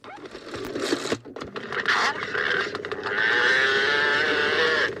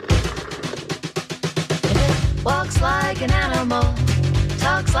like an animal,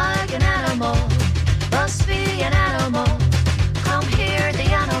 talks like an animal, must be an animal. Come hear the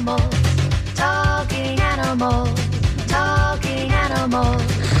animals, talking animals, talking animals.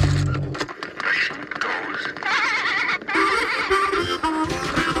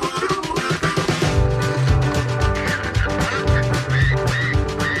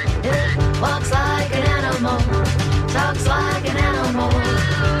 It walks like an animal, talks like an animal,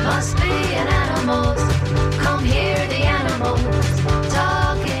 must be an animal. Come hear the animals,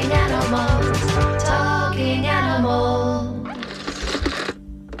 talking animals, talking animals.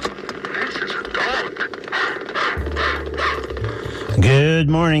 Good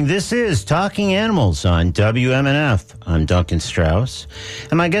morning. This is Talking Animals on WMNF. I'm Duncan Strauss.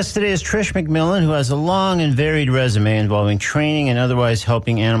 And my guest today is Trish McMillan, who has a long and varied resume involving training and otherwise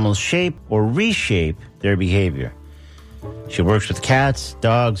helping animals shape or reshape their behavior. She works with cats,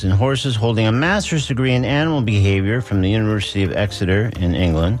 dogs, and horses, holding a master's degree in animal behavior from the University of Exeter in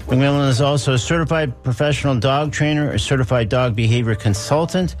England. McMillan is also a certified professional dog trainer, a certified dog behavior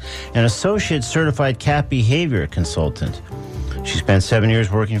consultant, and associate certified cat behavior consultant. She spent 7 years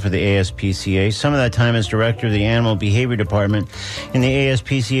working for the ASPCA, some of that time as director of the Animal Behavior Department in the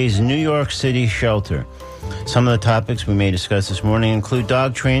ASPCA's New York City shelter. Some of the topics we may discuss this morning include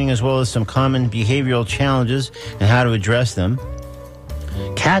dog training as well as some common behavioral challenges and how to address them,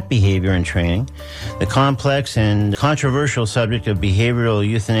 cat behavior and training, the complex and controversial subject of behavioral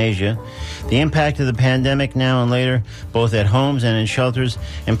euthanasia, the impact of the pandemic now and later, both at homes and in shelters,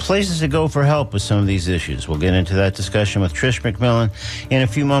 and places to go for help with some of these issues. We'll get into that discussion with Trish McMillan in a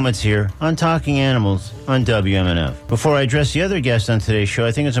few moments here on Talking Animals on WMNF. Before I address the other guests on today's show,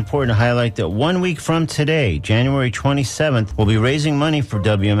 I think it's important to highlight that 1 week from today, January 27th, we'll be raising money for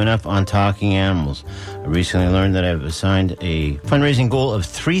WMNF on Talking Animals. I recently learned that I've assigned a fundraising goal of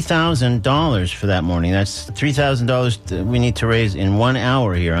 $3,000 for that morning. That's $3,000 we need to raise in 1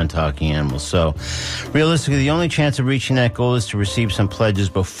 hour here on Talking Animals. So realistically, the only chance of reaching that goal is to receive some pledges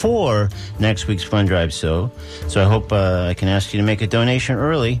before next week's fund drive. So I hope I can ask you to make a donation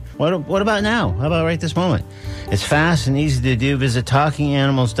early. What about now? How about right this moment? It's fast and easy to do. Visit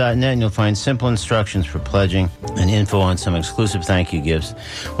talkinganimals.net and you'll find simple instructions for pledging and info on some exclusive thank you gifts,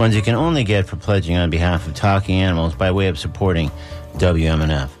 ones you can only get for pledging on behalf of Talking Animals by way of supporting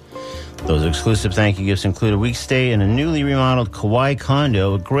WMNF. Those exclusive thank you gifts include a week's stay in a newly remodeled Kauai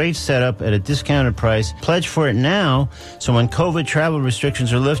condo, a great setup at a discounted price. Pledge for it now, so when COVID travel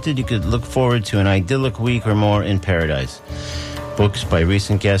restrictions are lifted, you could look forward to an idyllic week or more in paradise. Books by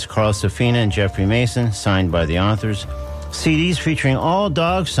recent guests Carl Safina and Jeffrey Mason, signed by the authors. CDs featuring all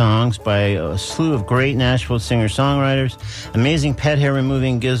dog songs by a slew of great Nashville singer-songwriters, amazing pet hair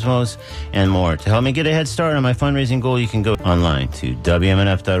removing gizmos, and more. To help me get a head start on my fundraising goal, you can go online to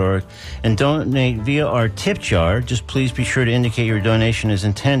WMNF.org and donate via our tip jar. Just please be sure to indicate your donation is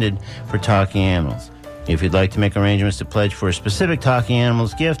intended for Talking Animals. If you'd like to make arrangements to pledge for a specific Talking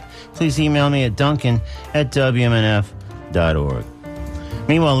Animals gift, please email me at duncan@WMNF.org.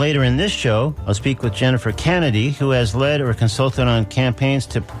 Meanwhile, later in this show, I'll speak with Jennifer Kennedy, who has led or consulted on campaigns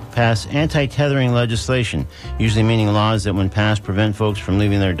to pass anti-tethering legislation, usually meaning laws that, when passed, prevent folks from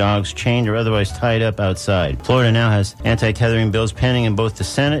leaving their dogs chained or otherwise tied up outside. Florida now has anti-tethering bills pending in both the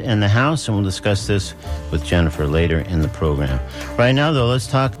Senate and the House, and we'll discuss this with Jennifer later in the program. Right now, though, let's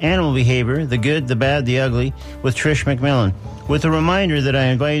talk animal behavior, the good, the bad, the ugly, with Trish McMillan, with a reminder that I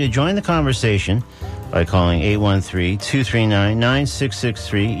invite you to join the conversation by calling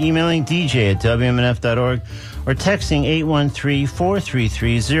 813-239-9663, emailing dj@wmnf.org, or texting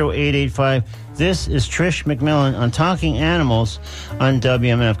 813-433-0885. This is Trish McMillan on Talking Animals on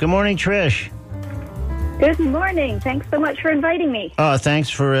WMNF. Good morning, Trish. Good morning. Thanks so much for inviting me. Thanks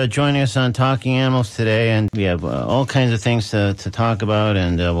for joining us on Talking Animals today. And we have all kinds of things to talk about,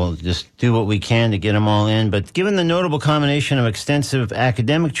 and we'll just do what we can to get them all in. But given the notable combination of extensive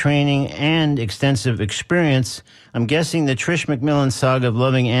academic training and extensive experience, I'm guessing the Trish McMillan saga of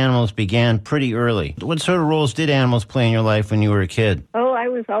loving animals began pretty early. What sort of roles did animals play in your life when you were a kid? Oh, I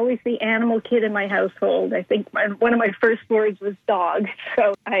was always the animal kid in my household. I think one of my first words was dog.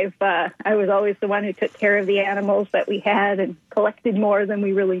 So I was always the one who took care of the animals that we had and collected more than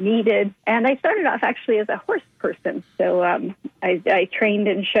we really needed. And I started off actually as a horse person. So I trained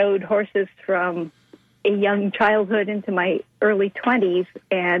and showed horses from a young childhood into my early 20s.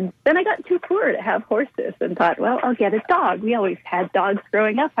 And then I got too poor to have horses and thought, well, I'll get a dog. We always had dogs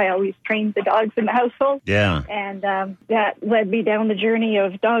growing up. I always trained the dogs in the household. Yeah. And that led me down the journey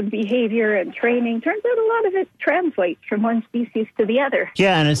of dog behavior and training. Turns out a lot of it translates from one species to the other.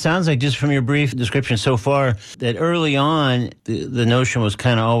 Yeah, and it sounds like just from your brief description so far that early on, the notion was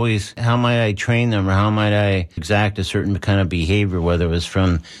kind of always, how might I train them or how might I exact a certain kind of behavior, whether it was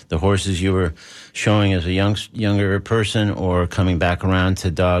from the horses you were showing as a younger person or coming back around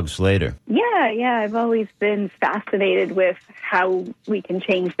to dogs later. Yeah, I've always been fascinated with how we can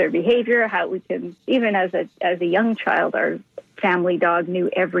change their behavior, how we can, even as a young child, our family dog knew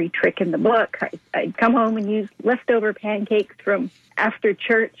every trick in the book. I'd come home and use leftover pancakes from after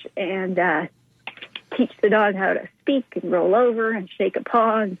church and teach the dog how to speak and roll over and shake a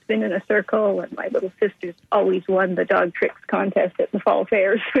paw and spin in a circle. And my little sisters always won the dog tricks contest at the fall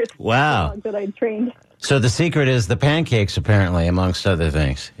fairs with the dog that I'd trained. So the secret is the pancakes, apparently, amongst other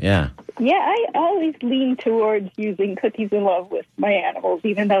things. Yeah. Yeah, I always lean towards using cookies and love with my animals,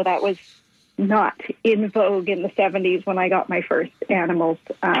 even though that was not in vogue in the 70s when I got my first animals.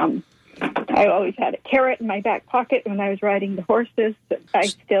 I always had a carrot in my back pocket when I was riding the horses. But I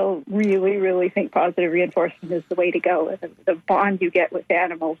still really, really think positive reinforcement is the way to go. The bond you get with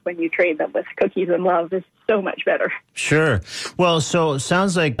animals when you trade them with cookies and love is so much better. Sure. Well, so it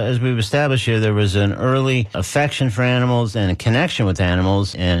sounds like, as we've established here, there was an early affection for animals and a connection with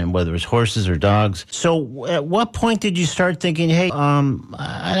animals, and whether it was horses or dogs. So at what point did you start thinking, hey,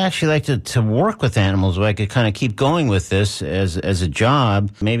 I'd actually like to work with animals where I could kind of keep going with this as a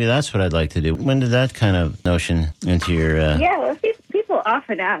job? Maybe that's what I'd like to do. When did that kind of notion into your... Yeah, well, people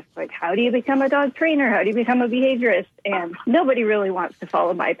often ask, like, how do you become a dog trainer? How do you become a behaviorist? And nobody really wants to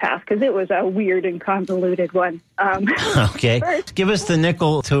follow my path because it was a weird and convoluted one. Okay. First, give us the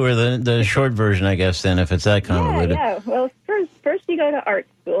nickel tour, the short version, I guess, then, if it's that convoluted. Yeah. Well, first you go to art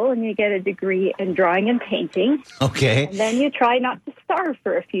school and you get a degree in drawing and painting. Okay. And then you try not to starve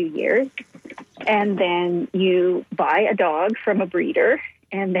for a few years. And then you buy a dog from a breeder.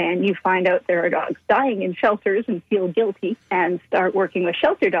 And then you find out there are dogs dying in shelters and feel guilty and start working with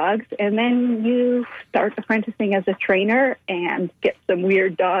shelter dogs. And then you start apprenticing as a trainer and get some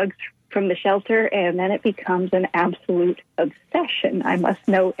weird dogs from the shelter. And then it becomes an absolute obsession. I must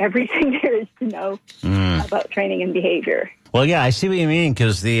know everything there is to know about training and behavior. Well, yeah, I see what you mean,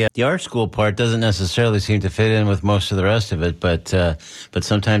 because the art school part doesn't necessarily seem to fit in with most of the rest of it. But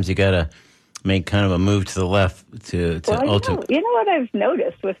sometimes you got to make kind of a move to the left to ultimately. You know what I've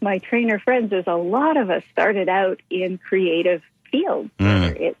noticed with my trainer friends is a lot of us started out in creative fields,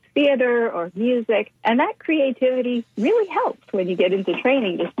 whether it's theater or music, and that creativity really helps when you get into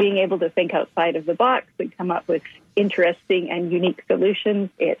training, just being able to think outside of the box and come up with interesting and unique solutions.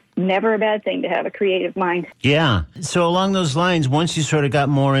 It's never a bad thing to have a creative mind. Yeah. So along those lines, once you sort of got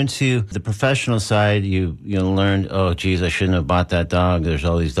more into the professional side, you learned, oh, geez, I shouldn't have bought that dog. There's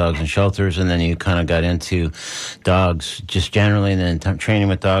all these dogs in shelters. And then you kind of got into dogs just generally and then training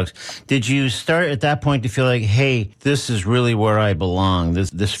with dogs. Did you start at that point to feel like, hey, this is really where I belong?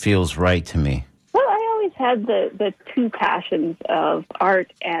 This feels right to me? Well, I always had the two passions of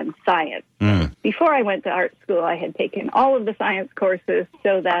art and science. Before I went to art school, I had taken all of the science courses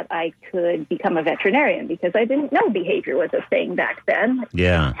so that I could become a veterinarian because I didn't know behavior was a thing back then.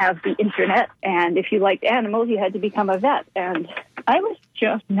 Yeah. Have the internet, and if you liked animals, you had to become a vet. And I was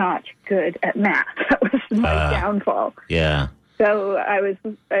just not good at math. That was my downfall. Yeah. So I was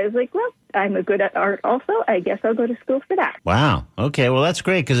like, well, I'm good at art also. I guess I'll go to school for that. Wow. Okay. Well, that's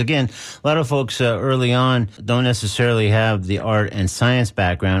great because, again, a lot of folks early on don't necessarily have the art and science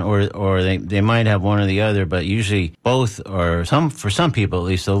background, or they might have one or the other, but usually both are, for some people at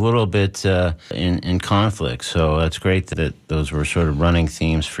least, a little bit in conflict. So that's great that those were sort of running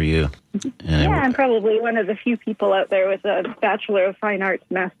themes for you. And I'm probably one of the few people out there with a Bachelor of Fine Arts,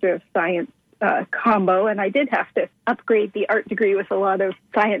 Master of Science combo, and I did have to upgrade the art degree with a lot of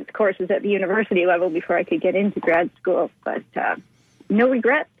science courses at the university level before I could get into grad school, but no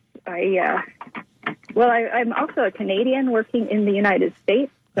regrets. I'm also a Canadian working in the United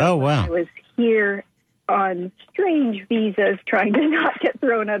States. So oh, wow. I was here on strange visas trying to not get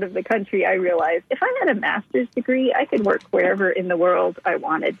thrown out of the country. I realized if I had a master's degree, I could work wherever in the world I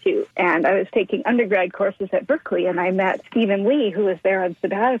wanted to. And I was taking undergrad courses at Berkeley, and I met Stephen Lee, who was there on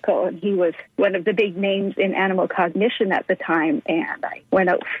sabbatical, and he was one of the big names in animal cognition at the time. And I went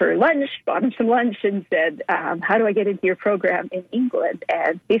out for lunch, bought him some lunch, and said, how do I get into your program in England?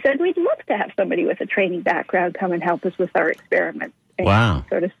 And he said, we'd love to have somebody with a training background come and help us with our experiments. And wow.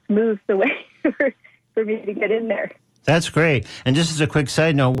 sort of smoothed the way for me to get in there. That's great. And just as a quick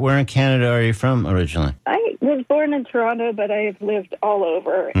side note, where in Canada are you from originally? I was born in Toronto, but I have lived all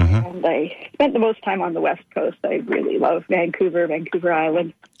over, and I spent the most time on the West Coast. I really love Vancouver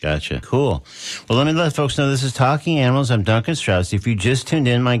Island. Gotcha. Cool. Well, let me let folks know this is Talking Animals. I'm Duncan Strauss. If you just tuned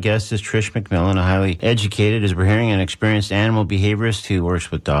in, my guest is Trish McMillan, a highly educated, as we're hearing, an experienced animal behaviorist who works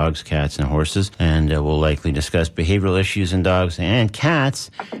with dogs, cats, and horses. And we'll likely discuss behavioral issues in dogs and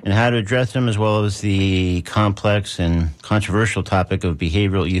cats and how to address them, as well as the complex and controversial topic of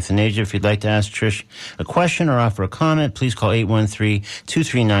behavioral euthanasia. If you'd like to ask Trish a question or offer a comment, please call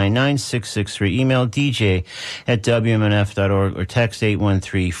 813-239-9663. Email dj@wmnf.org or text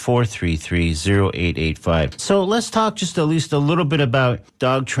 813-433-0885. So let's talk just at least a little bit about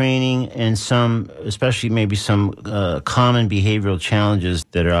dog training and some, especially maybe some common behavioral challenges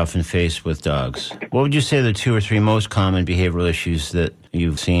that are often faced with dogs. What would you say are the 2 or 3 most common behavioral issues that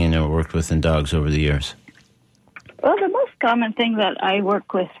you've seen or worked with in dogs over the years? Well, the most common thing that I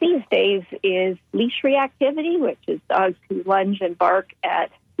work with these days is leash reactivity, which is dogs who lunge and bark at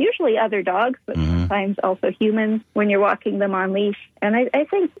usually other dogs, but sometimes also humans when you're walking them on leash. And I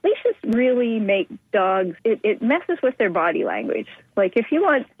think leashes really make dogs, it messes with their body language. Like if you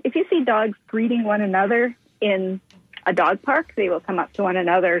see dogs greeting one another in a dog park, they will come up to one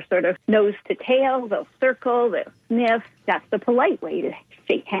another sort of nose to tail, they'll circle, they'll sniff. That's the polite way to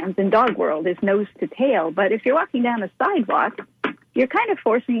shake hands in dog world, is nose to tail. But if you're walking down a sidewalk, you're kind of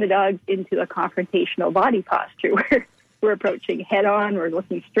forcing the dog into a confrontational body posture where we're approaching head on, we're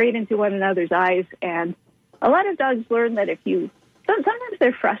looking straight into one another's eyes. And a lot of dogs learn that sometimes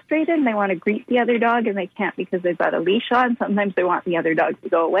they're frustrated and they want to greet the other dog and they can't because they've got a leash on. Sometimes they want the other dog to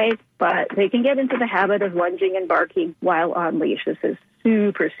go away, but they can get into the habit of lunging and barking while on leash. This is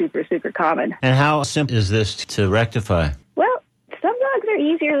super, super, super common. And how simple is this to rectify? Well, some dogs are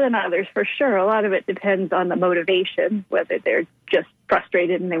easier than others, for sure. A lot of it depends on the motivation, whether they're just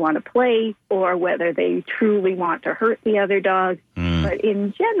frustrated and they want to play or whether they truly want to hurt the other dog. But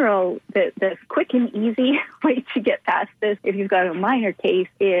in general, the quick and easy way to get past this, if you've got a minor case,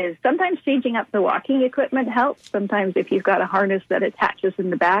 is sometimes changing up the walking equipment helps. Sometimes if you've got a harness that attaches in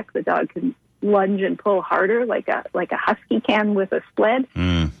the back, the dog can lunge and pull harder like a husky can with a sled.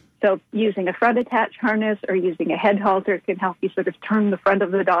 So using a front attach harness or using a head halter can help you sort of turn the front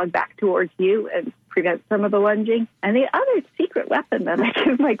of the dog back towards you and prevent some of the lunging. And the other secret weapon that I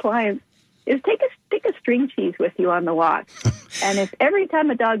give my clients is take a stick of string cheese with you on the walk. And if every time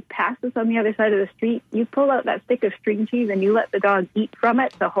a dog passes on the other side of the street, you pull out that stick of string cheese and you let the dog eat from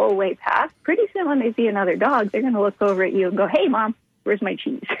it the whole way past, pretty soon when they see another dog, they're going to look over at you and go, "Hey, Mom, where's my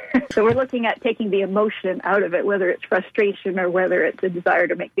cheese?" So we're looking at taking the emotion out of it, whether it's frustration or whether it's a desire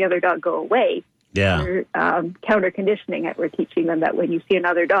to make the other dog go away. Yeah. We're counter-conditioning it. We're teaching them that when you see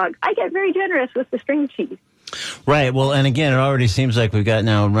another dog, I get very generous with the string cheese. Right. Well, and again, it already seems like we've got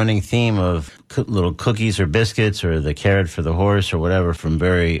now a running theme of little cookies or biscuits or the carrot for the horse or whatever from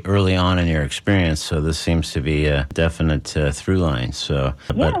very early on in your experience. So this seems to be a definite through line. So,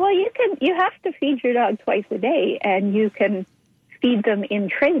 yeah, well, you have to feed your dog twice a day, and you can feed them in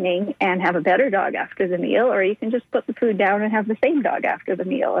training and have a better dog after the meal, or you can just put the food down and have the same dog after the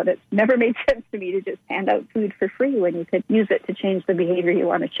meal. And it's never made sense to me to just hand out food for free when you could use it to change the behavior you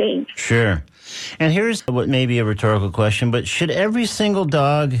want to change. Sure. And here's what may be a rhetorical question, but should every single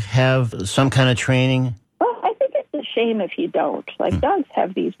dog have some kind of training? Well, I think it's a shame if you don't. Like, dogs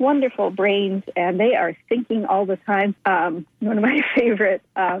have these wonderful brains, and they are thinking all the time. One of my favorite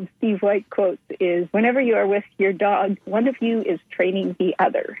Steve White quotes is, "Whenever you are with your dog, one of you is training the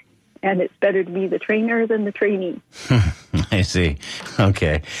other. And it's better to be the trainer than the trainee." I see.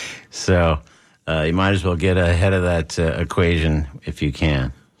 Okay. So you might as well get ahead of that equation if you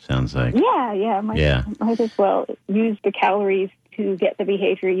can, sounds like. Yeah. Might as well use the calories to get the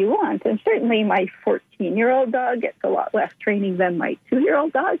behavior you want. And certainly my 14-year-old dog gets a lot less training than my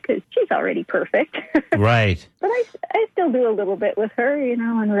 2-year-old dog because she's already perfect. Right. But I still do a little bit with her. You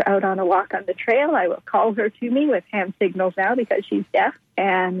know, when we're out on a walk on the trail, I will call her to me with hand signals now because she's deaf.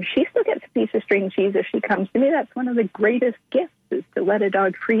 And she still gets a piece of string cheese if she comes to me. That's one of the greatest gifts, is to let a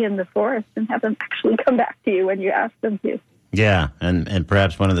dog free in the forest and have them actually come back to you when you ask them to. Yeah, and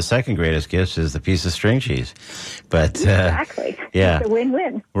perhaps one of the second greatest gifts is the piece of string cheese. But exactly. Yeah. It's a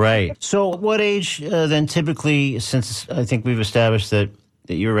win-win. Right. So what age then typically, since I think we've established that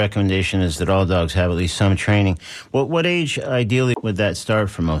your recommendation is that all dogs have at least some training, what age ideally would that start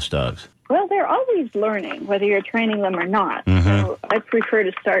for most dogs? Well, they're always learning, whether you're training them or not. So I prefer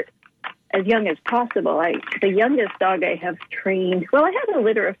to start as young as possible. The youngest dog I have trained, well, I had a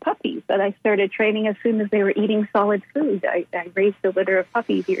litter of puppies that I started training as soon as they were eating solid food. I raised a litter of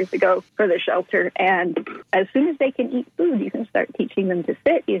puppies years ago for the shelter, and as soon as they can eat food, you can start teaching them to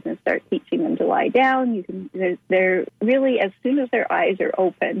sit, you can start teaching them to lie down. They're really, as soon as their eyes are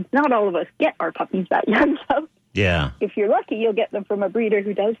open, not all of us get our puppies that young, so Yeah. if you're lucky, you'll get them from a breeder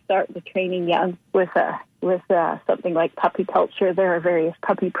who does start the training young with something like puppy culture. There are various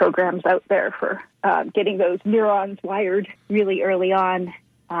puppy programs out there for getting those neurons wired really early on.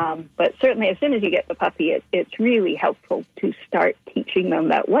 But certainly as soon as you get the puppy, it's really helpful to start teaching them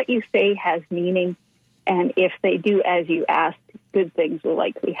that what you say has meaning. And if they do as you ask, good things will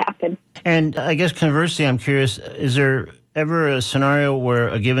likely happen. And I guess conversely, I'm curious, is there ever a scenario where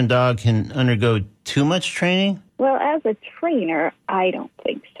a given dog can undergo too much training? Well, as a trainer, I don't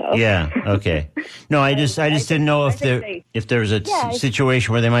think so. Yeah. Okay. No, I just didn't know if there's a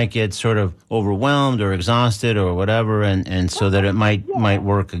situation where they might get sort of overwhelmed or exhausted or whatever, and so that it might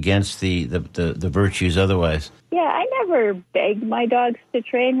work against the virtues otherwise. Yeah, I never beg my dogs to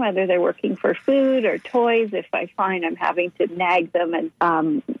train, whether they're working for food or toys. If I find I'm having to nag them,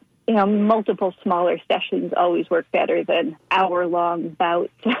 and multiple smaller sessions always work better than hour-long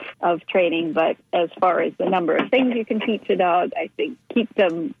bouts of training. But as far as the number of things you can teach a dog, I think keep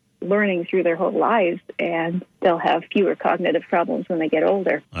them learning through their whole lives, and they'll have fewer cognitive problems when they get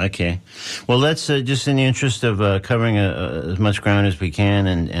older. Okay. Well, let's, just in the interest of covering as much ground as we can,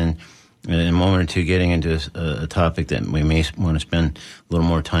 and in a moment or two getting into a topic that we may want to spend a little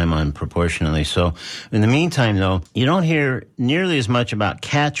more time on proportionately. So in the meantime, though, you don't hear nearly as much about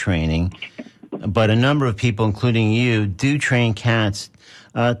cat training, but a number of people, including you, do train cats.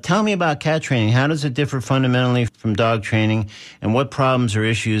 Tell me about cat training. How does it differ fundamentally from dog training, and what problems or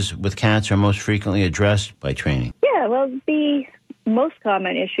issues with cats are most frequently addressed by training? Yeah, well, the most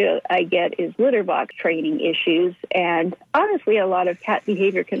common issue I get is litter box training issues. And honestly, a lot of cat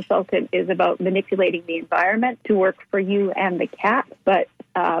behavior consultant is about manipulating the environment to work for you and the cat. But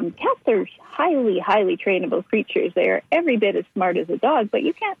cats are highly, highly trainable creatures. They are every bit as smart as a dog, but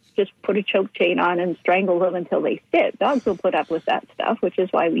you can't just put a choke chain on and strangle them until they sit. Dogs will put up with that stuff, which is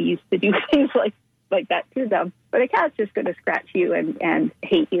why we used to do things like that to them. But a cat's just going to scratch you and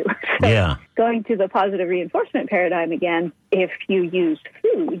hate you. So yeah. Going to the positive reinforcement paradigm again, if you use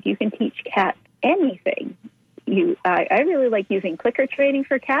food, you can teach cats anything. I really like using clicker training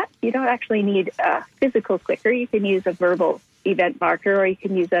for cats. You don't actually need a physical clicker. You can use a verbal event marker, or you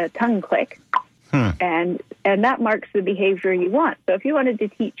can use a tongue click. And that marks the behavior you want. So if you wanted to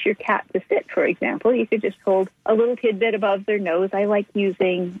teach your cat to sit, for example, you could just hold a little tidbit above their nose. I like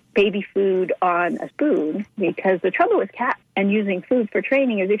using baby food on a spoon, because the trouble with cats and using food for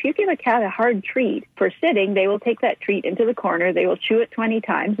training is if you give a cat a hard treat for sitting, they will take that treat into the corner, they will chew it 20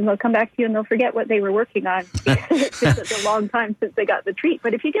 times, and they'll come back to you and they'll forget what they were working on. It's just a long time since they got the treat.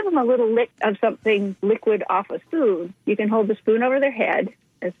 But if you give them a little lick of something liquid off a spoon, you can hold the spoon over their head.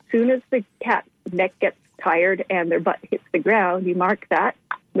 As soon as the cat's neck gets tired and their butt hits the ground, you mark that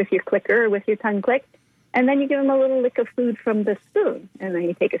with your clicker or with your tongue click, and then you give them a little lick of food from the spoon, and then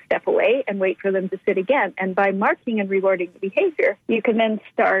you take a step away and wait for them to sit again. And by marking and rewarding the behavior, you can then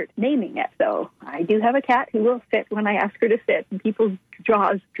start naming it. So I do have a cat who will sit when I ask her to sit, and people's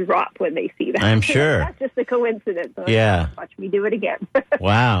jaws drop when they see that. I'm sure. That's just a coincidence. So yeah. Watch me do it again.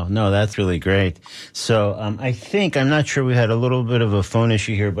 Wow. No, that's really great. So I'm not sure, we had a little bit of a phone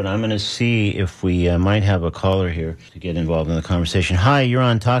issue here, but I'm going to see if we might have a caller here to get involved in the conversation. Hi, you're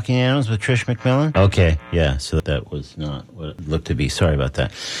on Talking Animals with Trish McMillan? Okay. Yeah, so that was not what it looked to be. Sorry about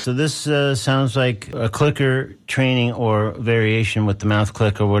that. So this sounds like a clicker training or variation with the mouth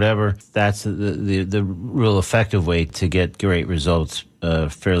click or whatever. That's the real effective way to get great results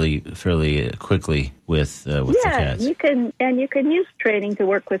fairly quickly with the cats. You can use training to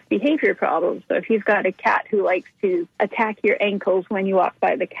work with behavior problems. So if you've got a cat who likes to attack your ankles when you walk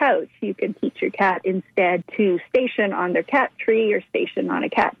by the couch, you can teach your cat instead to station on their cat tree or station on a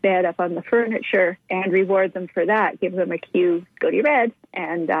cat bed up on the furniture, and reward them for that. Give them a cue, go to your bed,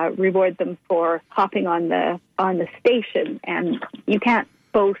 and reward them for hopping on the station. And you can't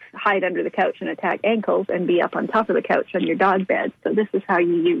both hide under the couch and attack ankles and be up on top of the couch on your dog bed. So this is how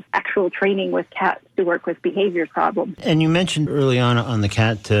you use actual training with cats to work with behavior problems. And you mentioned early on the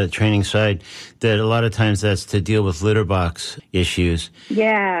cat training side that a lot of times that's to deal with litter box issues.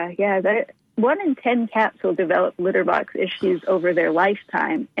 Yeah. 1 in 10 cats will develop litter box issues over their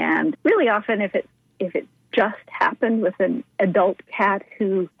lifetime. And really often if it just happened with an adult cat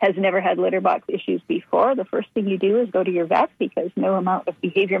who has never had litter box issues before, before, the first thing you do is go to your vet because no amount of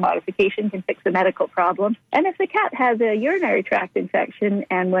behavior modification can fix a medical problem. And if the cat has a urinary tract infection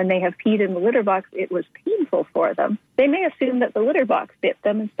and when they have peed in the litter box, it was painful for them, they may assume that the litter box bit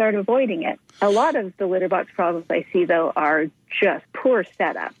them and start avoiding it. A lot of the litter box problems I see, though, are just poor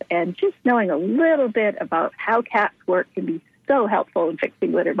setup. And just knowing a little bit about how cats work can be so helpful in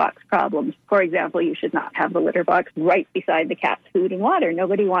fixing litter box problems. For example, you should not have the litter box right beside the cat's food and water.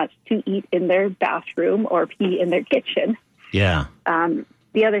 Nobody wants to eat in their bathroom or pee in their kitchen. Yeah.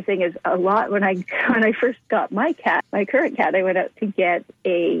 The other thing is a lot when I first got my current cat, I went out to get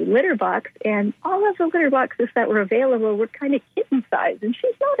a litter box, and all of the litter boxes that were available were kind of kitten size, and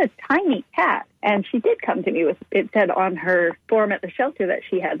she's not a tiny cat. And she did come to me with, it said on her form at the shelter that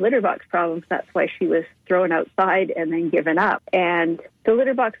she had litter box problems. That's why she was thrown outside and then given up. And the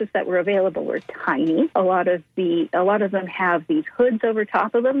litter boxes that were available were tiny. A lot of them have these hoods over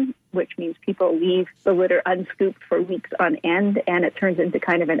top of them, which means people leave the litter unscooped for weeks on end, and it turns into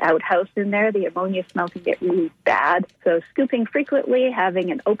kind of an outhouse in there. The ammonia smell can get really bad. So scooping frequently,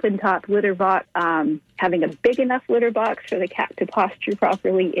 having an open-top litter box, having a big enough litter box for the cat to posture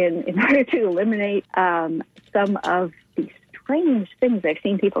properly in order to eliminate some of the strange things I've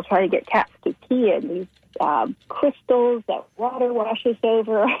seen people try to get cats to pee in. These crystals that water washes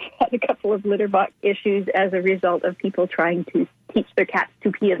over. I've had a couple of litter box issues as a result of people trying to teach their cats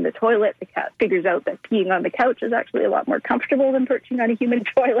to pee in the toilet. The cat figures out that peeing on the couch is actually a lot more comfortable than perching on a human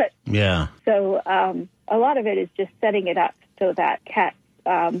toilet. Yeah. So a lot of it is just setting it up so that cats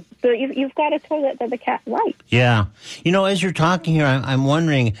so you've got a toilet that the cat likes. Yeah. You know, as you're talking here, I'm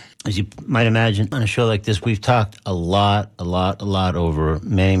wondering, as you might imagine, on a show like this, we've talked a lot over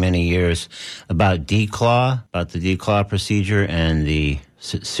many, many years about declaw, about the declaw procedure and the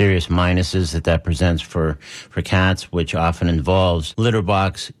serious minuses that presents for cats, which often involves litter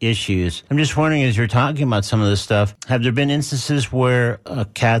box issues. I'm just wondering, as you're talking about some of this stuff, have there been instances where a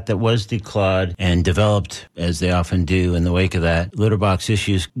cat that was declawed and developed, as they often do in the wake of that, litter box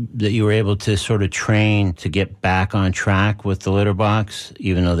issues, that you were able to sort of train to get back on track with the litter box,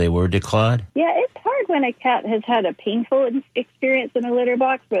 even though they were declawed? Yeah, it's hard when a cat has had a painful experience in a litter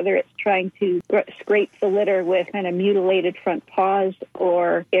box, whether it's trying to scrape the litter with kind of mutilated front paws,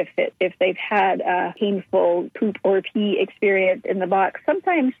 or if they've had a painful poop or pee experience in the box.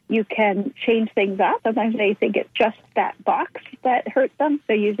 Sometimes you can change things up. Sometimes they think it's just that box that hurt them.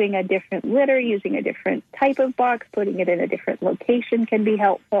 So using a different litter, using a different type of box, putting it in a different location can be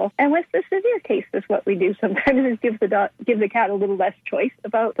helpful. And with the severe cases, what we do sometimes is give the cat a little less choice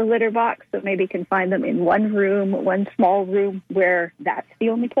about the litter box. So maybe confine them in one room, one small room, where that's the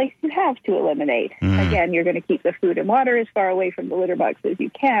only place you have to eliminate. Again, you're going to keep the food and water as far away from the litter box as you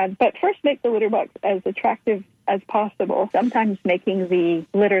can, but first make the litter box as attractive as possible. Sometimes making the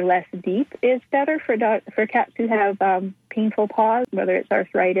litter less deep is better for cats who have painful paws, whether it's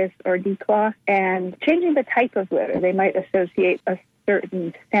arthritis or declaw, and changing the type of litter. They might associate a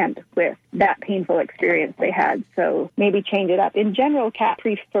certain scent with that painful experience they had. So maybe change it up. In general, cats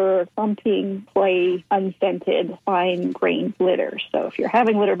prefer thumping, play, unscented, fine-grained litter. So if you're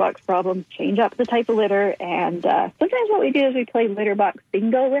having litter box problems, change up the type of litter. And sometimes what we do is we play litter box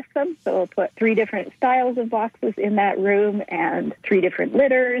bingo with them. So we'll put 3 different styles of boxes in that room and 3 different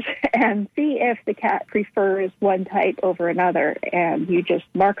litters and see if the cat prefers one type over another. And you just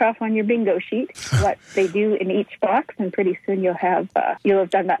mark off on your bingo sheet what they do in each box, and pretty soon you'll have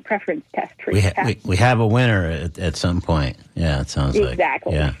done that preference test for your cat. We have a winner at some point. Yeah, it sounds like.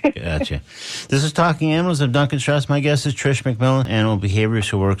 Exactly. Yeah, gotcha. This is Talking Animals. I'm Duncan Strauss. My guest is Trish McMillan, animal behaviorist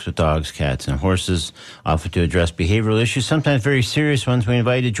who works with dogs, cats, and horses, often to address behavioral issues, sometimes very serious ones. We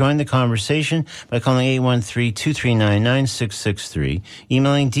invite you to join the conversation by calling 813-239-9663,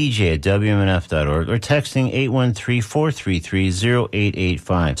 emailing dj@wmnf.org, or texting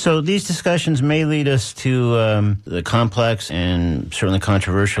 813-433-0885. So these discussions may lead us to the complex and certainly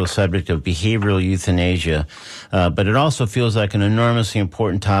controversial subject of behavioral euthanasia, but it also feels like an enormously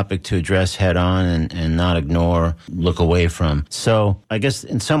important topic to address head on and not ignore, look away from. So I guess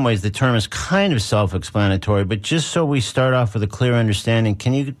in some ways the term is kind of self-explanatory, but just so we start off with a clear understanding,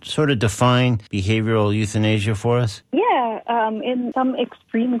 can you sort of define behavioral euthanasia for us? Yeah, in some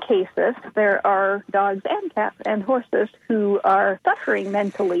extreme cases, there are dogs and cats and horses who are suffering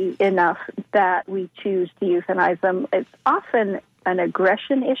mentally enough that we choose to euthanize them. It's often an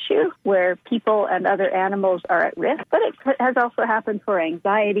aggression issue where people and other animals are at risk, but it has also happened for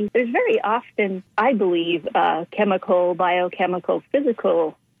anxiety. There's very often, I believe, chemical, biochemical,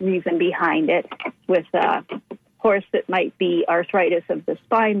 physical reason behind it with horse, it might be arthritis of the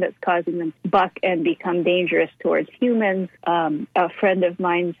spine that's causing them to buck and become dangerous towards humans. A friend of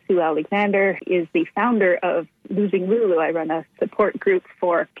mine, Sue Alexander, is the founder of Losing Lulu. I run a support group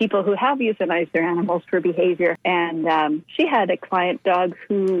for people who have euthanized their animals for behavior. And she had a client dog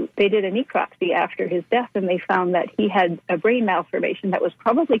who they did a necropsy after his death, and they found that he had a brain malformation that was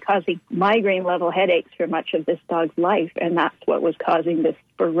probably causing migraine-level headaches for much of this dog's life, and that's what was causing this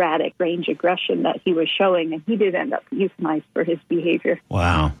sporadic range aggression that he was showing, and he did end up euthanized for his behavior.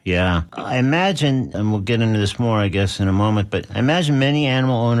 Wow, yeah. I imagine, and we'll get into this more, I guess, in a moment, but I imagine many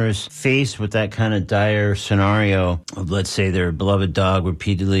animal owners faced with that kind of dire scenario of, let's say, their beloved dog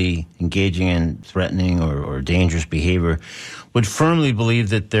repeatedly engaging in threatening or dangerous behavior would firmly believe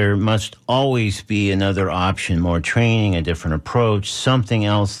that there must always be another option, more training, a different approach, something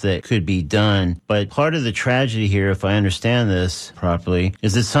else that could be done. But part of the tragedy here, if I understand this properly,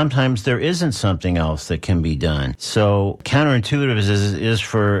 is that sometimes there isn't something else that can be done. So counterintuitive as it is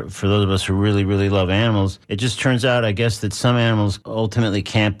for those of us who really, really love animals, it just turns out, I guess, that some animals ultimately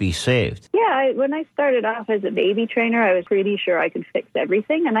can't be saved. Yeah, when I started off as a baby trainer, I was pretty sure I could fix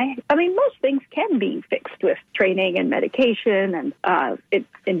everything. And I mean, most things can be fixed with training and medication and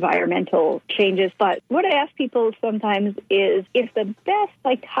environmental changes. But what I ask people sometimes is, if the best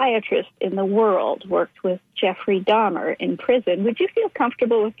psychiatrist in the world worked with Jeffrey Dahmer in prison, would you feel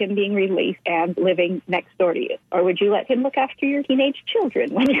comfortable with him being released and living next door to you? Or would you let him look after your teenage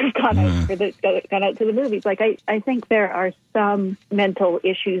children when you've gone out to the movies? Like, I think there are some mental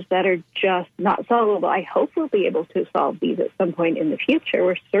issues that are just not solvable. I hope we'll be able to solve these at some point in the future.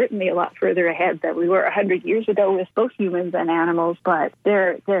 We're certainly a lot further ahead than we were 100 years ago with both humans and animals, but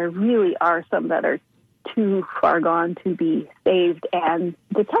there really are some that are too far gone to be saved. And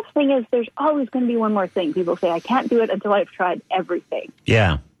the tough thing is there's always going to be one more thing. People say, I can't do it until I've tried everything.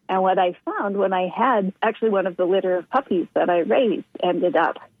 Yeah. And what I found when I had actually one of the litter of puppies that I raised ended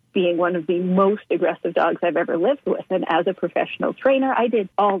up being one of the most aggressive dogs I've ever lived with. And as a professional trainer, I did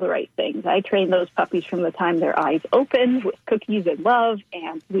all the right things. I trained those puppies from the time their eyes opened with cookies and love,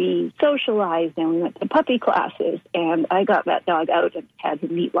 and we socialized and we went to puppy classes, and I got that dog out and had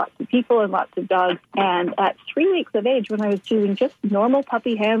him meet lots of people and lots of dogs. And at 3 weeks of age, when I was doing just normal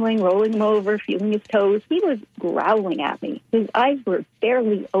puppy handling, rolling him over, feeling his toes, he was growling at me. His eyes were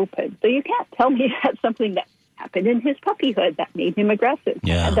barely open. So you can't tell me that's something that happened in his puppyhood that made him aggressive.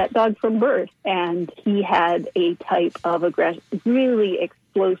 Yeah. I had that dog from birth, and he had a type of really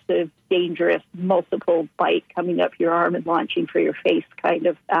explosive, dangerous, multiple bite coming up your arm and launching for your face kind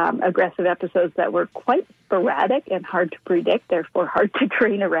of aggressive episodes that were quite sporadic and hard to predict, therefore hard to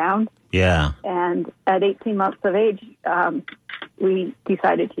train around. Yeah. And at 18 months of age, we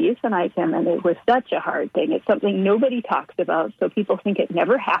decided to euthanize him, and it was such a hard thing. It's something nobody talks about, so people think it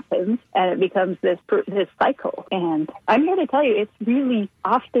never happens, and it becomes this cycle. And I'm here to tell you, it's really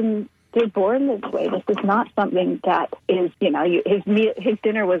often they're born this way. This is not something that is, his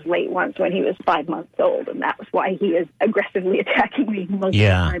dinner was late once when he was 5 months old, and that was why he is aggressively attacking me multiple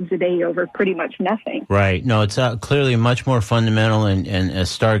times a day over pretty much nothing. Right. No, it's clearly much more fundamental and as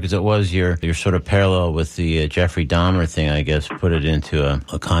stark as it was your sort of parallel with the Jeffrey Dahmer thing, I guess, put it into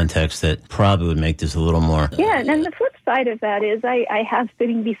a context that probably would make this a little more... Yeah, and the flip side of that is I have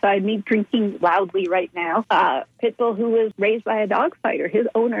sitting beside me, drinking loudly right now, Pitbull who was raised by a dog fighter. His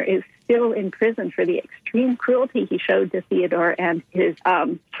owner is still in prison for the extreme cruelty he showed to Theodore and his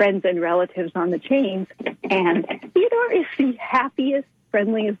friends and relatives on the chains. And Theodore is the happiest,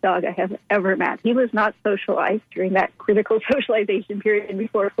 friendliest dog I have ever met. He was not socialized during that critical socialization period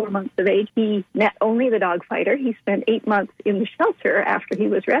before 4 months of age. He met only the dog fighter. He spent 8 months in the shelter after he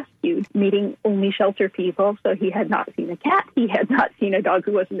was rescued, meeting only shelter people. So he had not seen a cat. He had not seen a dog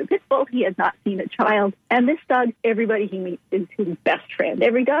who wasn't a pit bull. He had not seen a child. And this dog, everybody he meets is his best friend.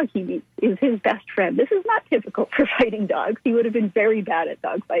 Every dog he meets is his best friend. This is not typical for fighting dogs. He would have been very bad at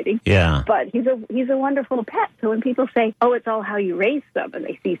dog fighting. Yeah. But he's a wonderful pet. So when people say, oh, it's all how you raise them, and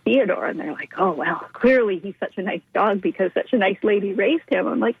they see Theodore and they're like, oh, well, clearly he's such a nice dog because such a nice lady raised him.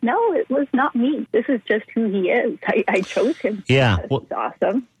 I'm like, no, it was not me. This is just who he is. I chose him. Yeah. Well, it's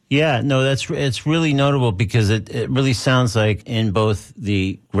awesome. Yeah, no, it's really notable because it really sounds like in both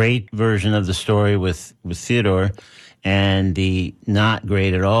the great version of the story with Theodore and the not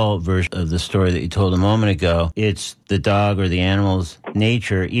great at all version of the story that you told a moment ago, it's the dog or the animal's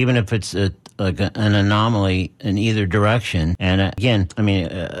nature, even if it's an anomaly in either direction. And again, I mean,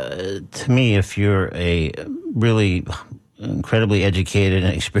 to me, if you're a really incredibly educated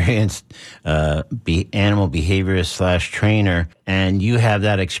and experienced animal behaviorist / trainer, and you have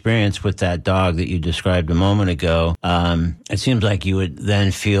that experience with that dog that you described a moment ago, it seems like you would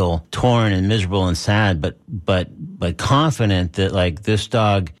then feel torn and miserable and sad, but confident that like this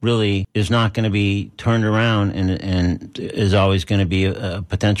dog really is not going to be turned around and is always going to be a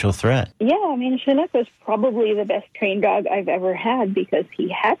potential threat. Yeah, I mean, Chinook was probably the best trained dog I've ever had because he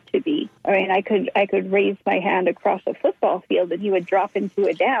had to be. I mean, I could raise my hand across a football field and he would drop into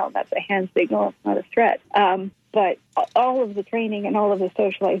a down. That's a hand signal. It's not a threat. But all of the training and all of the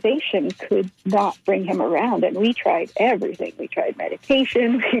socialization could not bring him around. And we tried everything. We tried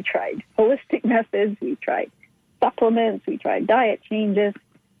medication. We tried holistic methods. We tried supplements. We tried diet changes.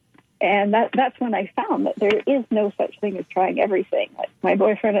 And that's when I found that there is no such thing as trying everything. Like my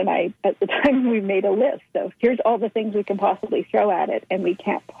boyfriend and I, at the time, we made a list of here's all the things we can possibly throw at it, and we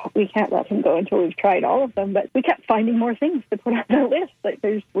can't let him go until we've tried all of them. But we kept finding more things to put on the list. Like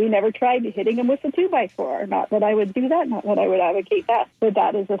we never tried hitting him with a 2x4. Not that I would do that. Not that I would advocate that. But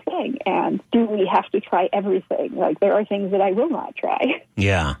that is a thing. And do we have to try everything? Like there are things that I will not try.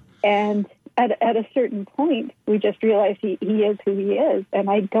 Yeah. And at a certain point, we just realized he is who he is, and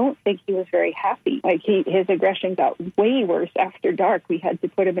I don't think he was very happy. Like his aggression got way worse after dark. We had to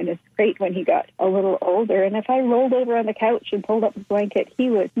put him in his crate when he got a little older, and if I rolled over on the couch and pulled up his blanket, he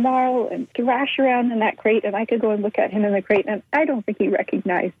would snarl and thrash around in that crate, and I could go and look at him in the crate, and I don't think he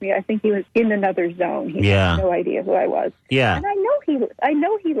recognized me. I think he was in another zone. He had no idea who I was. Yeah. And I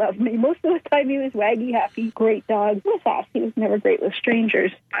know he loved me. Most of the time he was waggy, happy, great dog with us. He was never great with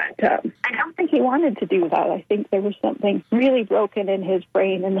strangers, but I don't think he wanted to do that. I think there was something really broken in his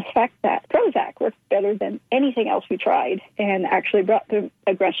brain, and the fact that Prozac worked better than anything else we tried and actually brought the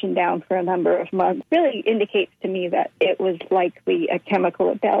aggression down for a number of months really indicates to me that it was likely a chemical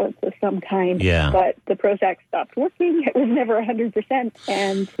imbalance of some kind. Yeah. But the Prozac stopped working. It was never 100%,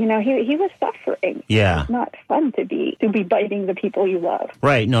 and he was suffering. Yeah. It's not fun to be biting the people you love.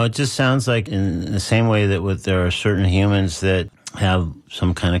 Right. No, it just sounds like in the same way that there are certain humans that have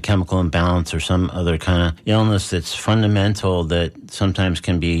some kind of chemical imbalance or some other kind of illness that's fundamental that sometimes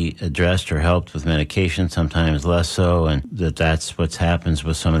can be addressed or helped with medication, sometimes less so, and that's what happens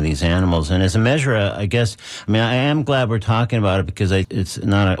with some of these animals. And as a measure, I guess, I mean, I am glad we're talking about it because it's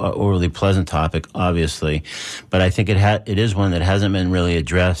not an overly pleasant topic, obviously, but I think it is one that hasn't been really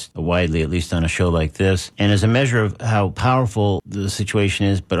addressed widely, at least on a show like this. And as a measure of how powerful the situation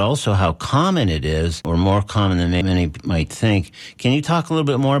is, but also how common it is, or more common than many might think, can you talk a little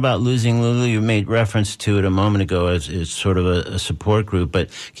bit more about Losing Lulu? You made reference to it a moment ago as sort of a support group, but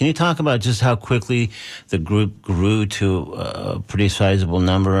can you talk about just how quickly the group grew to a pretty sizable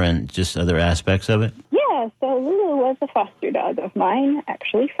number and just other aspects of it? Yeah, so Lulu was a foster dog of mine,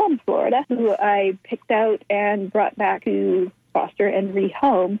 actually from Florida, who I picked out and brought back to foster and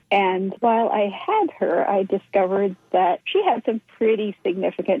rehome. And while I had her, I discovered that she had some pretty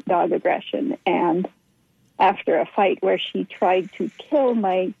significant dog aggression, and after a fight where she tried to kill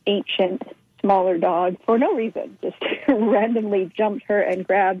my ancient smaller dog for no reason, just randomly jumped her and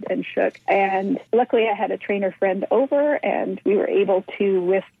grabbed and shook. And luckily I had a trainer friend over, and we were able to,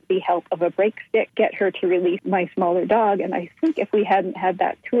 with the help of a break stick, get her to release my smaller dog. And I think if we hadn't had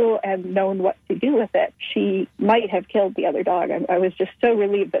that tool and known what to do with it, she might have killed the other dog. I was just so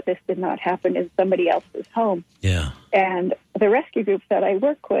relieved that this did not happen in somebody else's home. Yeah. And the rescue group that I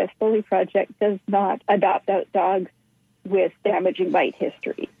work with, Bully Project, does not adopt out dogs with damaging bite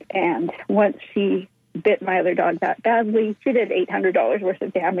history. And once she bit my other dog that badly, she did $800 worth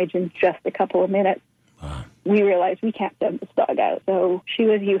of damage in just a couple of minutes. Wow. We realized we can't send this dog out. So she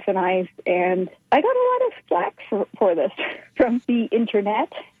was euthanized, and I got a lot of flack for this from the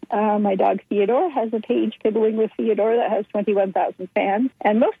internet. My dog Theodore has a page, Fiddling with Theodore, that has 21,000 fans.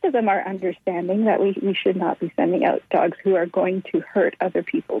 And most of them are understanding that we should not be sending out dogs who are going to hurt other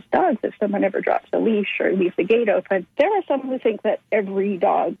people's dogs. If someone ever drops a leash or leaves the gate open, there are some who think that every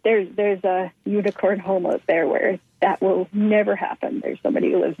dog, there's a unicorn home out there where that will never happen. There's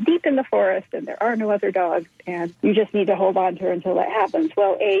somebody who lives deep in the forest and there are no other dogs, and you just need to hold on to her until that happens.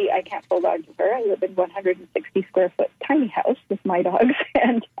 Well, I can't hold on to her. I live in a 160 square foot tiny house with my dogs,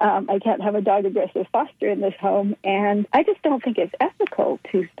 and I can't have a dog aggressive foster in this home. And I just don't think it's ethical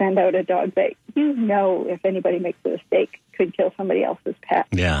to send out a dog that if anybody makes a mistake, could kill somebody else's pet.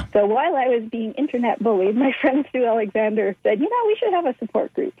 Yeah. So while I was being internet bullied, my friend Sue Alexander said, we should have a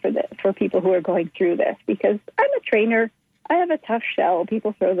support group for people who are going through this, because I'm a trainer. I have a tough shell.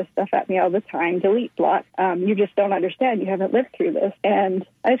 People throw this stuff at me all the time. Delete, block. You just don't understand. You haven't lived through this. And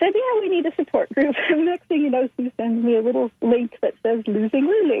I said, yeah, we need a support group. And the next thing you know, Sue sends me a little link that says Losing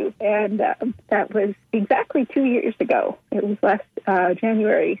Lulu. And that was exactly 2 years ago. It was last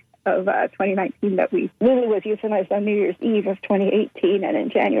January of 2019 that Lulu was euthanized on New Year's Eve of 2018, and in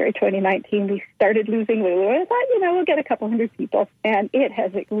January 2019 we started Losing Lulu. And I thought, we'll get a couple hundred people, and it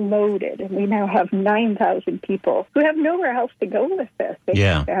has exploded, and we now have 9,000 people who have nowhere else to go with this. They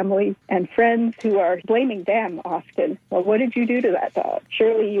have families and friends who are blaming them often. Well, what did you do to that dog?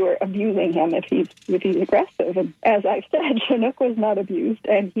 Surely you were abusing him if he's aggressive. And as I've said, Chinook was not abused,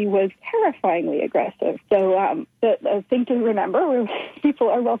 and he was terrifyingly aggressive. So the thing to remember, people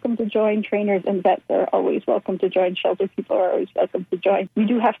are welcome to join. Trainers and vets are always welcome to join. Shelter people are always welcome to join. You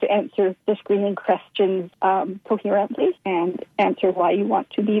do have to answer the screening questions coherently and answer why you want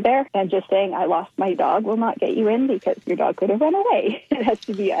to be there. And just saying, I lost my dog will not get you in, because your dog could have run away. It has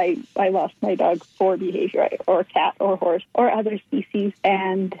to be, I lost my dog for behavior, or cat or horse or other species.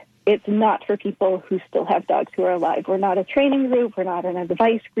 And it's not for people who still have dogs who are alive. We're not a training group. We're not an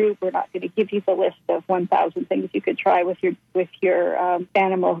advice group. We're not going to give you the list of 1,000 things you could try with your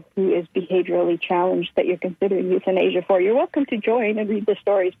animal who is behaviorally challenged that you're considering euthanasia for. You're welcome to join and read the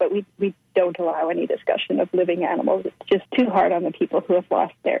stories, but we don't allow any discussion of living animals. It's just too hard on the people who have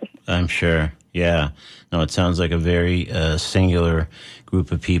lost theirs. I'm sure. Yeah. No, it sounds like a very singular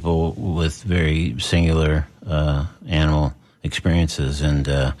group of people with very singular animal experiences, and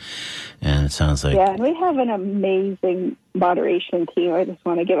it sounds like... Yeah, and we have an amazing moderation team. I just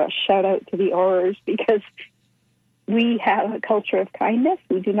want to give a shout out to the Aurors, because we have a culture of kindness.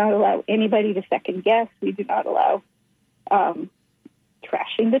 We do not allow anybody to second guess. We do not allow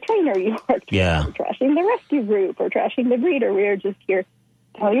trashing the trainer you worked with, or trashing the rescue group, or trashing the breeder. We are just here to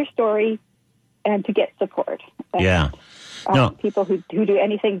tell your story and to get support. And, people who do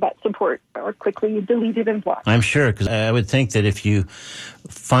anything but support are quickly deleted and blocked. I'm sure, because I would think that if you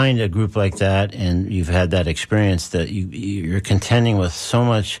find a group like that and you've had that experience, that you're contending with so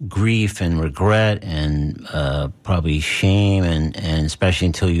much grief and regret and probably shame, and especially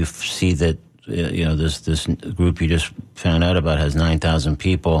until you see that this group you just found out about has 9,000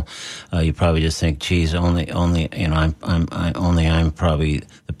 people, you probably just think, geez, I'm probably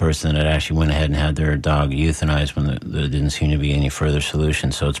the person that actually went ahead and had their dog euthanized when there didn't seem to be any further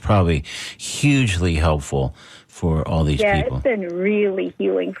solution. So it's probably hugely helpful for all these people. Yeah, it's been really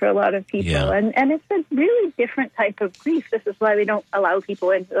healing for a lot of people. Yeah. And it's a really different type of grief. This is why we don't allow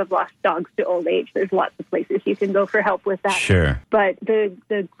people in who have lost dogs to old age. There's lots of places you can go for help with that. Sure. But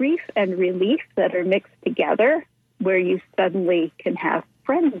the grief and relief that are mixed together, where you suddenly can have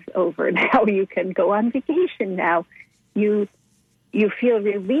friends over now, you can go on vacation now, you feel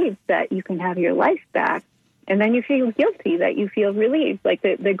relieved that you can have your life back. And then you feel guilty that you feel relieved. Like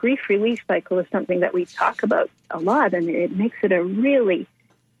the grief relief cycle is something that we talk about a lot, and it makes it a really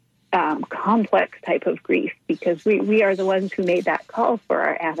complex type of grief, because we are the ones who made that call for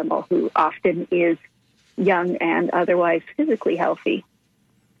our animal, who often is young and otherwise physically healthy.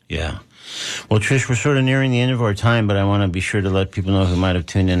 Yeah. Well, Trish, we're sort of nearing the end of our time, but I want to be sure to let people know who might have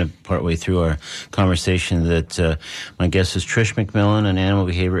tuned in partway through our conversation that my guest is Trish McMillan, an animal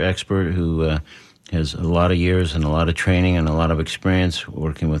behavior expert who has a lot of years and a lot of training and a lot of experience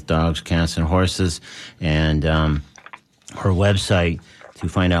working with dogs, cats, and horses. And her website to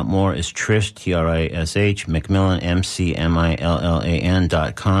find out more is Trish, Trish, McMillan,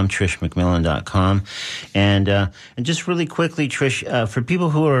 McMillan.com, TrishMcMillan.com. And just really quickly, Trish, for people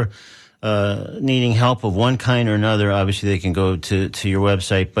who are needing help of one kind or another, obviously they can go to your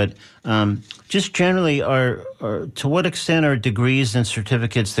website, but just generally, to what extent are degrees and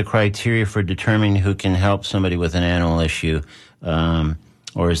certificates the criteria for determining who can help somebody with an animal issue?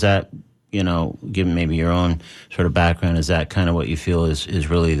 Or is that, given maybe your own sort of background, is that kind of what you feel is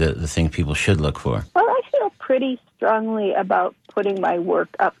really the thing people should look for? Well, I feel pretty strongly about putting my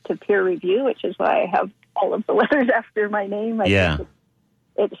work up to peer review, which is why I have all of the letters after my name. I think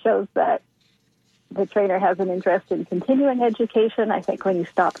it shows that the trainer has an interest in continuing education. I think when you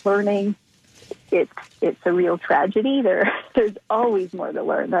stop learning, it's a real tragedy. There's always more to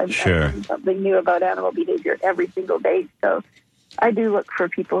learn. I'm learning something new about animal behavior every single day. So I do look for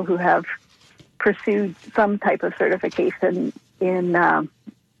people who have pursued some type of certification in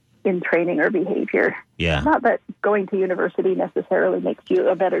training or behavior. Yeah. Not that going to university necessarily makes you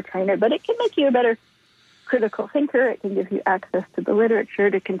a better trainer, but it can make you a better critical thinker. It can give you access to the literature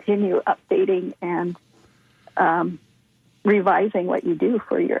to continue updating and revising what you do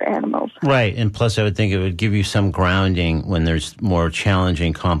for your animals. Right, and plus I would think it would give you some grounding when there's more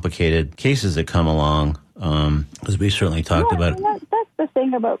challenging, complicated cases that come along. As we certainly talked about. And that's the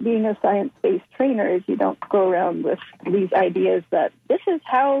thing about being a science-based trainer is you don't go around with these ideas that this is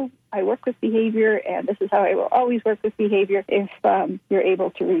how I work with behavior, and this is how I will always work with behavior. If you're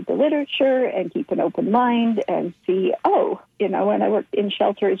able to read the literature and keep an open mind and see, when I worked in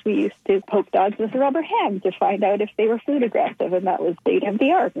shelters, we used to poke dogs with a rubber hand to find out if they were food aggressive, and that was state of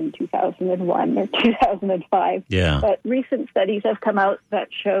the art in 2001 or 2005. Yeah. But recent studies have come out that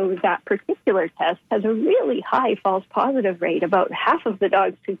show that particular test has a really high false positive rate. About half of the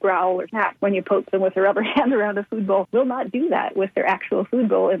dogs who growl or snap when you poke them with a rubber hand around a food bowl will not do that with their actual food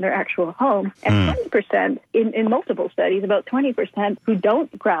bowl in their actual home. And 20% in multiple studies, about 20% who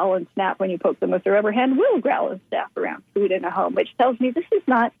don't growl and snap when you poke them with a rubber hand will growl and snap around food in a home, which tells me this is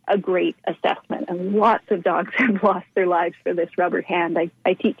not a great assessment. And lots of dogs have lost their lives for this rubber hand.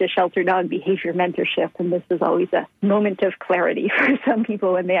 I teach a shelter dog behavior mentorship, and this is always a moment of clarity for some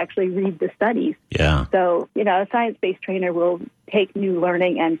people when they actually read the studies. Yeah. So, a science-based trainer will take new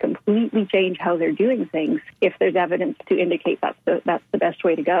learning and completely change how they're doing things if there's evidence to indicate that's the best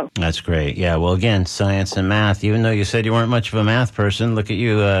way to go. That's great. Yeah, well, again, science and math, even though you said you weren't much of a math person, look at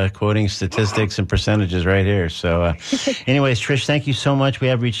you quoting statistics and percentages right here. So anyways, Trish, thank you so much. We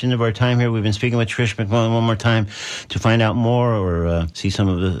have reached the end of our time here. We've been speaking with Trish McMillan one more time to find out more or see some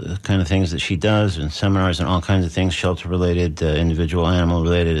of the kind of things that she does and seminars and all kinds of things, shelter-related, individual,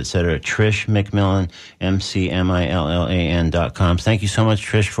 animal-related, et cetera. Trish McMillan, McMillan.com. Thank you so much,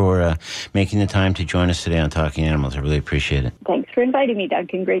 Trish, for making the time to join us today on Talking Animals. I really appreciate it. Thanks for inviting me,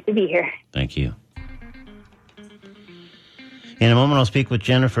 Duncan. Great to be here. Thank you. In a moment, I'll speak with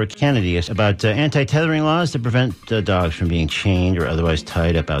Jennifer Kennedy about anti-tethering laws that prevent dogs from being chained or otherwise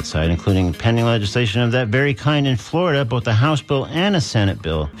tied up outside, including pending legislation of that very kind in Florida, both a House bill and a Senate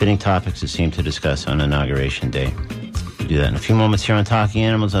bill, fitting topics that seem to discuss on Inauguration Day. We'll do that in a few moments here on Talking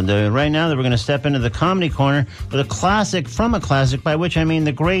Animals. Right now, we're going to step into the comedy corner with a classic from a classic, by which I mean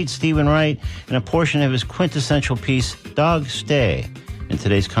the great Stephen Wright, and a portion of his quintessential piece, Dog Stay, in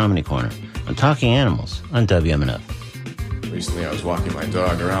today's comedy corner on Talking Animals on WMNF. Recently, I was walking my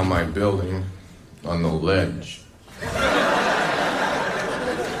dog around my building on the ledge.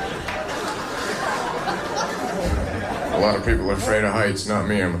 A lot of people are afraid of heights, not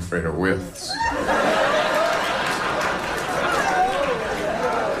me. I'm afraid of widths.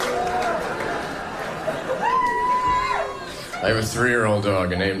 I have a 3-year-old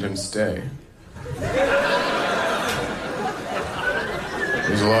dog. I named him Stay. It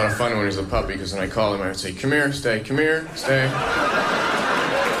was a lot of fun when he was a puppy, because when I called him, I would say, "Come here, Stay, come here, Stay."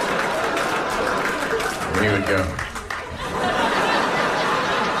 And he would go.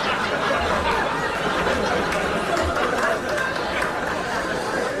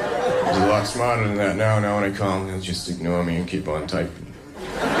 He's a lot smarter than that now. Now when I call him, he'll just ignore me and keep on typing.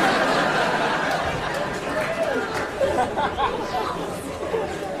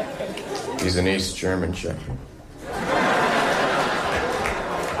 He's an East German Shepherd.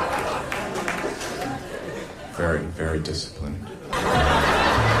 Very, very disciplined.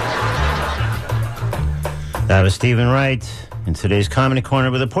 That was Stephen Wright in today's Comedy Corner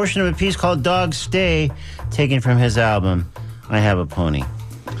with a portion of a piece called Dog Stay, taken from his album, I Have a Pony.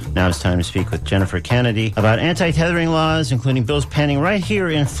 Now it's time to speak with Jennifer Kennedy about anti-tethering laws, including bills pending right here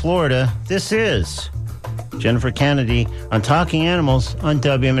in Florida. This is Jennifer Kennedy on Talking Animals on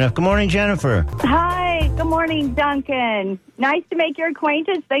WMNF. Good morning, Jennifer. Hi. Good morning, Duncan. Nice to make your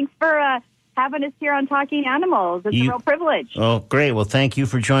acquaintance. Thanks for having us here on Talking Animals. It's a real privilege. Oh, great. Well, thank you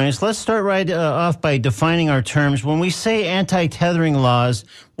for joining us. Let's start right off by defining our terms. When we say anti-tethering laws,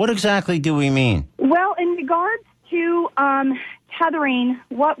 what exactly do we mean? Well, in regards to tethering,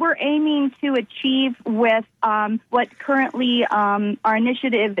 what we're aiming to achieve with what currently our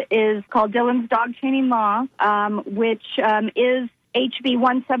initiative is called Dillon's Dog Chaining Law, which is HB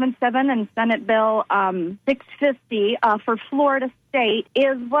 177 and Senate Bill 650 for Florida State,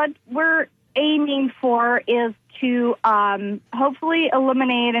 is what we're aiming for is to hopefully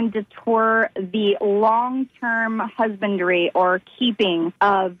eliminate and deter the long-term husbandry or keeping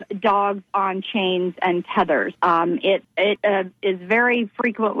of dogs on chains and tethers. It is very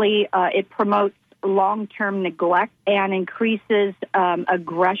frequently, it promotes long-term neglect and increases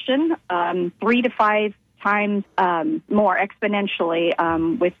aggression 3 to 5 times more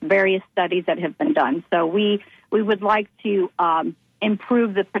exponentially with various studies that have been done. So we would like to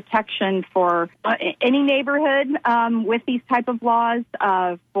improve the protection for any neighborhood with these type of laws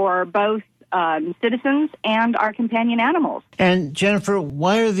for both citizens and our companion animals. And Jennifer,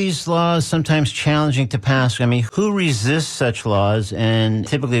 why are these laws sometimes challenging to pass? I mean, who resists such laws, and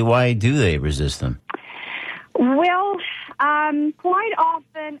typically why do they resist them? Well, quite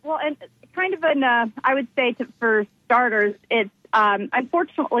often, and kind of I would say for starters, it's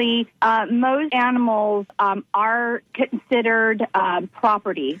unfortunately, most animals are considered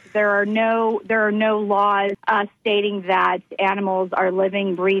property. There are no laws stating that animals are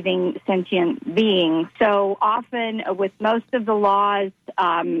living, breathing, sentient beings. So often, with most of the laws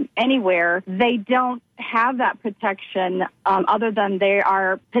anywhere, they don't have that protection other than they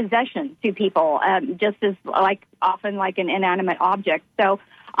are possession to people, just as often like an inanimate object. So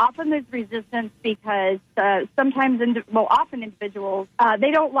often there's resistance because often individuals,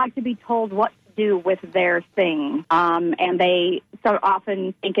 they don't like to be told what to do with their thing. And they so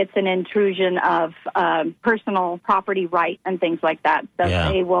often think it's an intrusion of personal property right and things like that. So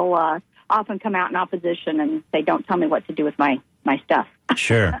they will often come out in opposition and say, don't tell me what to do with my stuff.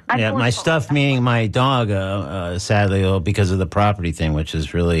 Sure. Yeah, my stuff, meaning my dog, sadly, because of the property thing, which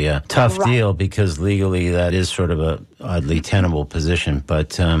is really a tough deal because legally that is sort of a oddly tenable position.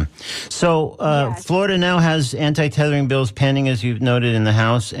 But Florida now has anti-tethering bills pending, as you've noted, in the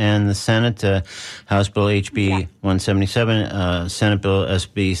House and the Senate. House Bill HB 177, Senate Bill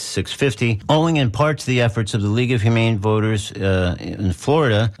SB 650, owing in part to the efforts of the League of Humane Voters in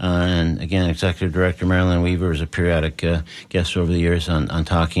Florida. And again, Executive Director Marilyn Weaver is a periodic guest over the years on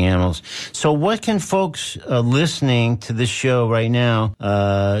Talking Animals. So what can folks listening to this show right now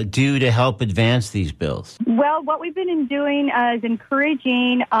do to help advance these bills? Well, what we've been doing is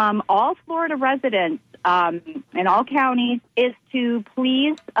encouraging all Florida residents in all counties is to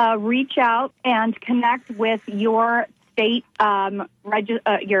please reach out and connect with your state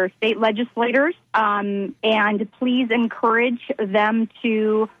legislators and please encourage them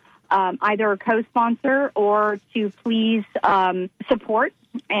to either co-sponsor or to please support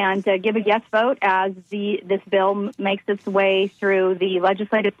and give a yes vote as this bill makes its way through the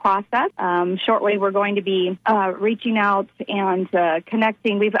legislative process. Shortly, we're going to be reaching out and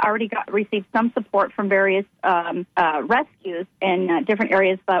connecting. We've already received some support from various rescues in different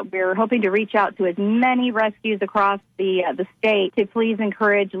areas, but we're hoping to reach out to as many rescues across the state to please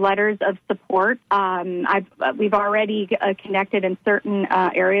encourage letters of support. We've already connected in certain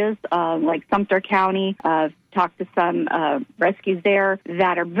areas, like Sumter County. Talked to some rescues there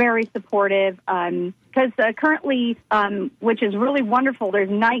that are very supportive because currently, which is really wonderful, there's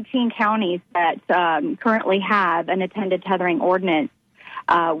 19 counties that currently have an attended tethering ordinance,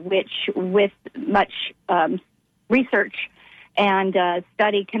 which with much research and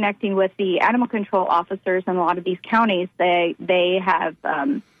study connecting with the animal control officers in a lot of these counties, they have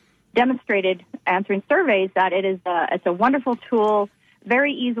demonstrated, answering surveys, that it's a wonderful tool,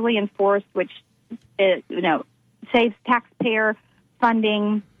 very easily enforced, which saves taxpayer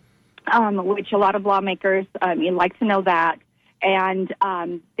funding, which a lot of lawmakers like to know that. And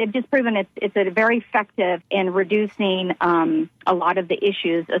they've just proven it's very effective in reducing a lot of the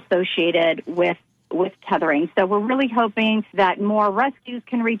issues associated with tethering. So we're really hoping that more rescues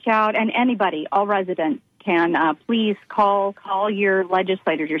can reach out, and anybody, all residents, can please call your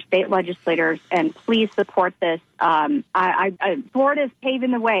legislators, your state legislators, and please support this. Florida's paving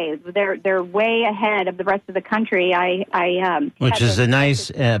the way. They're way ahead of the rest of the country. Which is a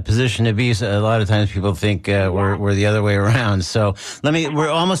nice position to be. A lot of times people think we're the other way around. So we're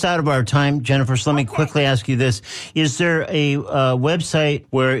almost out of our time, Jennifer. So let me quickly ask you this: is there a website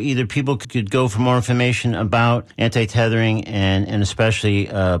where either people could go for more information about anti-tethering and especially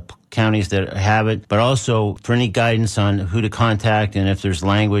counties that have it, but also for any guidance on who to contact and if there's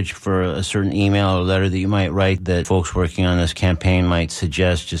language for a certain email or letter that you might write that folks working on this campaign might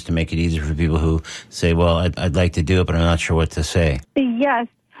suggest, just to make it easier for people who say, well, I'd like to do it, but I'm not sure what to say? Yes.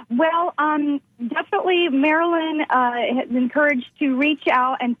 Well, definitely Marilyn has encouraged to reach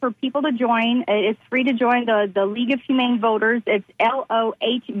out and for people to join. It's free to join the League of Humane Voters. It's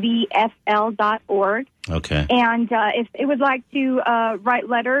LOHVFL.org. Okay. And if they would like to write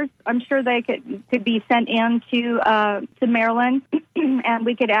letters, I'm sure they could be sent in to Marilyn, and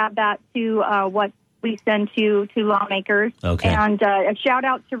we could add that to what we send to lawmakers. Okay. And a shout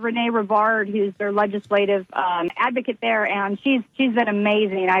out to Renee Rivard, who's their legislative advocate there, and she's been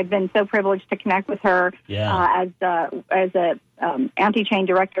amazing. I've been so privileged to connect with her as a anti-chain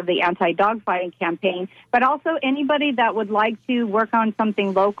director of the anti-dogfighting campaign. But also anybody that would like to work on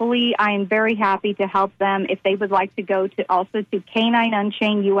something locally, I am very happy to help them. If they would like to go to Canine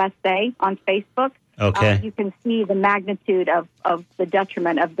Unchained USA on Facebook, you can see the magnitude of the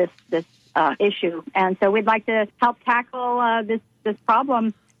detriment of this issue. And so we'd like to help tackle this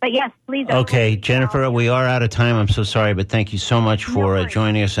problem But yes, please. Okay, Jennifer, we are out of time. I'm so sorry, but thank you so much for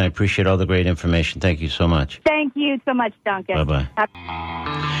joining us, and I appreciate all the great information. Thank you so much. Thank you so much, Duncan. Bye-bye.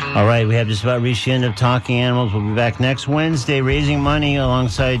 All right, we have just about reached the end of Talking Animals. We'll be back next Wednesday raising money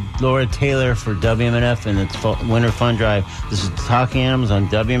alongside Laura Taylor for WMNF and its Winter Fund Drive. This is Talking Animals on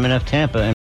WMNF Tampa.